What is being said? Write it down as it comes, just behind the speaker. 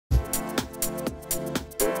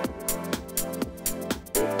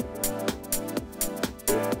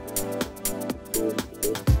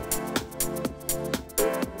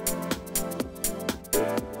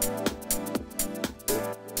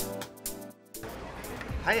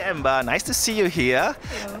Hi Amber, nice to see you here.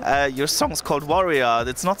 Your song's called Warrior.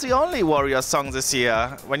 It's not the only Warrior song this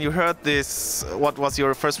year. When you heard this, what was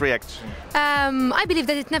your first reaction? I believe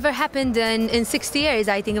that it never happened in 60 years,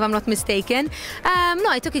 I think, if I'm not mistaken. No,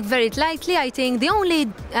 I took it very lightly. I think the only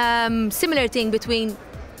similar thing between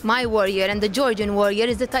my Warrior and the Georgian Warrior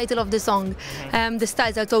is the title of the song. The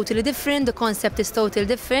styles are totally different, the concept is totally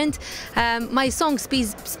different. My song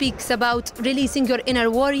speaks about releasing your inner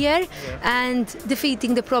warrior and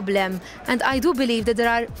defeating the problem. And I do believe that there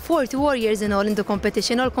are 40 warriors in all in the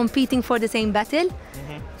competition, all competing for the same battle,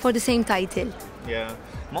 for the same title. Yeah.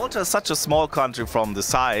 Malta is such a small country from the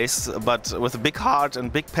size, but with a big heart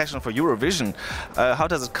and big passion for Eurovision. How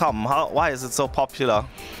does it come? Why is it so popular?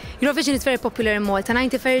 Eurovision is very popular in Malta.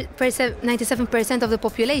 97% of the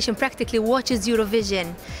population practically watches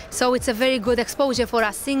Eurovision. So it's a very good exposure for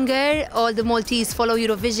a singer. All the Maltese follow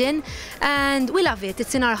Eurovision and we love it.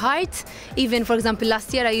 It's in our heart. Even, for example,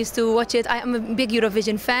 last year I used to watch it. I'm a big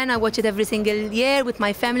Eurovision fan. I watch it every single year with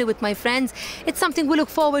my family, with my friends. It's something we look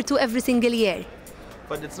forward to every single year.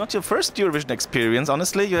 But it's not your first Eurovision experience.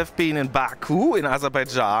 Honestly, you have been in Baku, in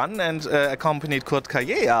Azerbaijan, and accompanied Kurt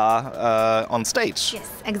Kayea on stage.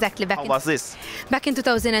 Yes, exactly. How was this? Back in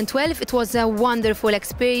 2012, it was a wonderful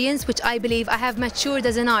experience, which I believe I have matured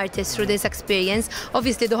as an artist through this experience.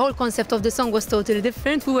 Obviously, the whole concept of the song was totally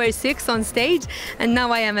different. We were 6 on stage, and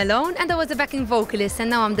now I am alone. And I was a backing vocalist, and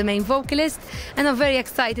now I'm the main vocalist. And I'm very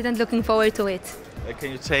excited and looking forward to it.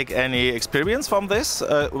 Can you take any experience from this?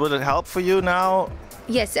 Will it help for you now?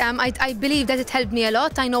 Yes, I believe that it helped me a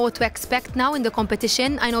lot. I know what to expect now in the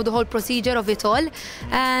competition. I know the whole procedure of it all.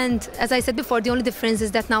 And as I said before, the only difference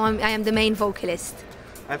is that now I am the main vocalist.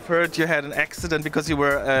 I've heard you had an accident because you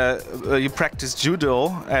practiced judo,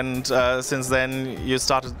 and since then you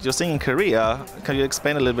started your singing career. Can you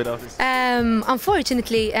explain a little bit of this?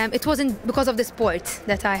 Unfortunately, it wasn't because of the sport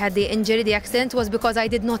that I had the injury. The accident was because I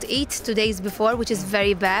did not eat 2 days before, which is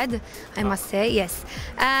very bad, I must say, yes.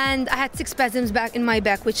 And I had 6 spasms back in my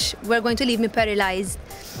back, which were going to leave me paralyzed.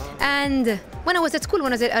 And when I was at school,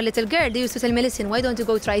 when I was a little girl, they used to tell me, listen, why don't you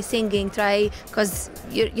go try singing, because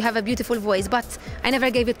you have a beautiful voice. But I never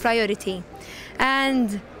gave it priority.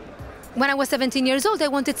 And when I was 17 years old, I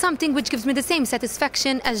wanted something which gives me the same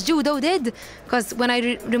satisfaction as judo did, because when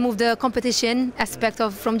I removed the competition aspect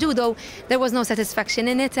from judo, there was no satisfaction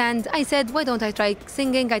in it. And I said, why don't I try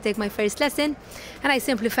singing? I take my first lesson, and I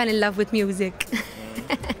simply fell in love with music.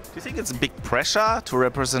 Do you think it's a big pressure to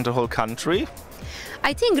represent the whole country?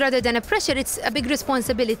 I think rather than a pressure, it's a big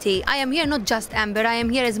responsibility. I am here not just Amber, I am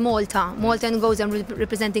here as Malta. Malta goes and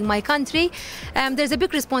representing my country. There's a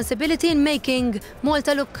big responsibility in making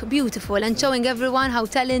Malta look beautiful and showing everyone how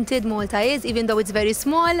talented Malta is, even though it's very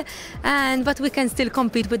small, but we can still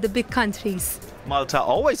compete with the big countries. Malta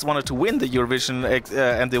always wanted to win the Eurovision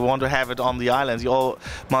and they want to have it on the island.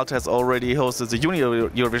 Malta has already hosted the Junior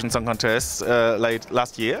Eurovision Song Contest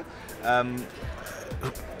last year.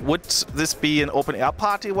 Would this be an open-air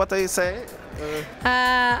party, what they say?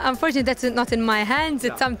 Unfortunately, that's not in my hands.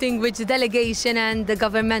 It's something which the delegation and the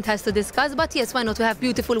government has to discuss. But yes, why not? We have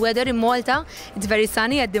beautiful weather in Malta. It's very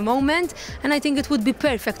sunny at the moment. And I think it would be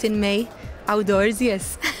perfect in May. Outdoors,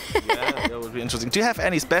 yes. Yeah, that would be interesting. Do you have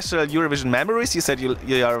any special Eurovision memories? You said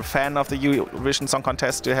you are a fan of the Eurovision Song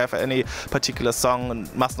Contest. Do you have any particular song?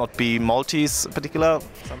 Must not be Maltese particular?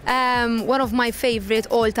 One of my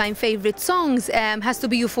all-time favorite songs has to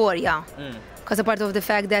be Euphoria. Because a part of the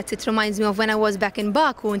fact that it reminds me of when I was back in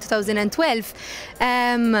Baku in 2012.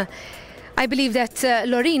 I believe that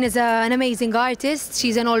Loreen is an amazing artist.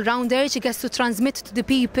 She's an all-rounder. She gets to transmit to the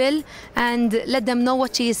people and let them know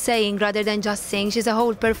what she is saying rather than just sing. She's a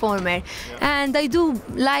whole performer. Yeah. And I do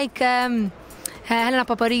like Helena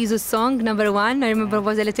Paparizou's song, number 1. I remember I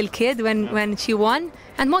was a little kid when she won.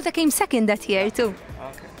 And Malta came second that year too.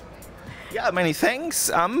 Yeah, many thanks,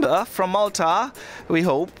 Amber from Malta. We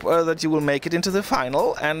hope that you will make it into the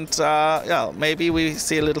final, and yeah, maybe we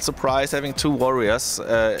see a little surprise having 2 warriors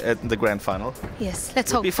at the grand final. Yes,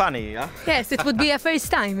 let's hope. It would be funny, yeah? Yes, it would be a first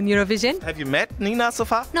time in Eurovision. Have you met Nina so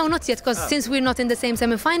far? No, not yet, because since we're not in the same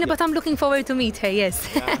semi-final, but I'm looking forward to meet her, yes.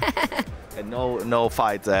 Yeah. And no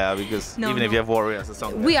fight there, because even if you have warriors or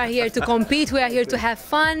something. We are here to compete, we are here to have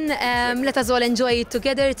fun. Let us all enjoy it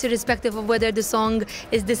together. It's irrespective of whether the song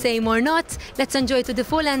is the same or not. Let's enjoy it to the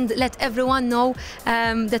full and let everyone know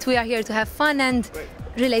that we are here to have fun and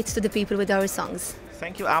relate to the people with our songs.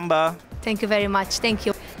 Thank you, Amber. Thank you very much. Thank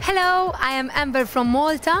you. Hello, I am Amber from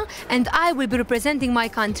Malta and I will be representing my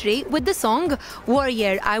country with the song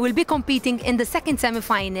Warrior. I will be competing in the second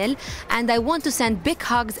semi-final and I want to send big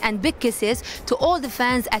hugs and big kisses to all the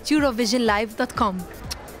fans at EurovisionLive.com.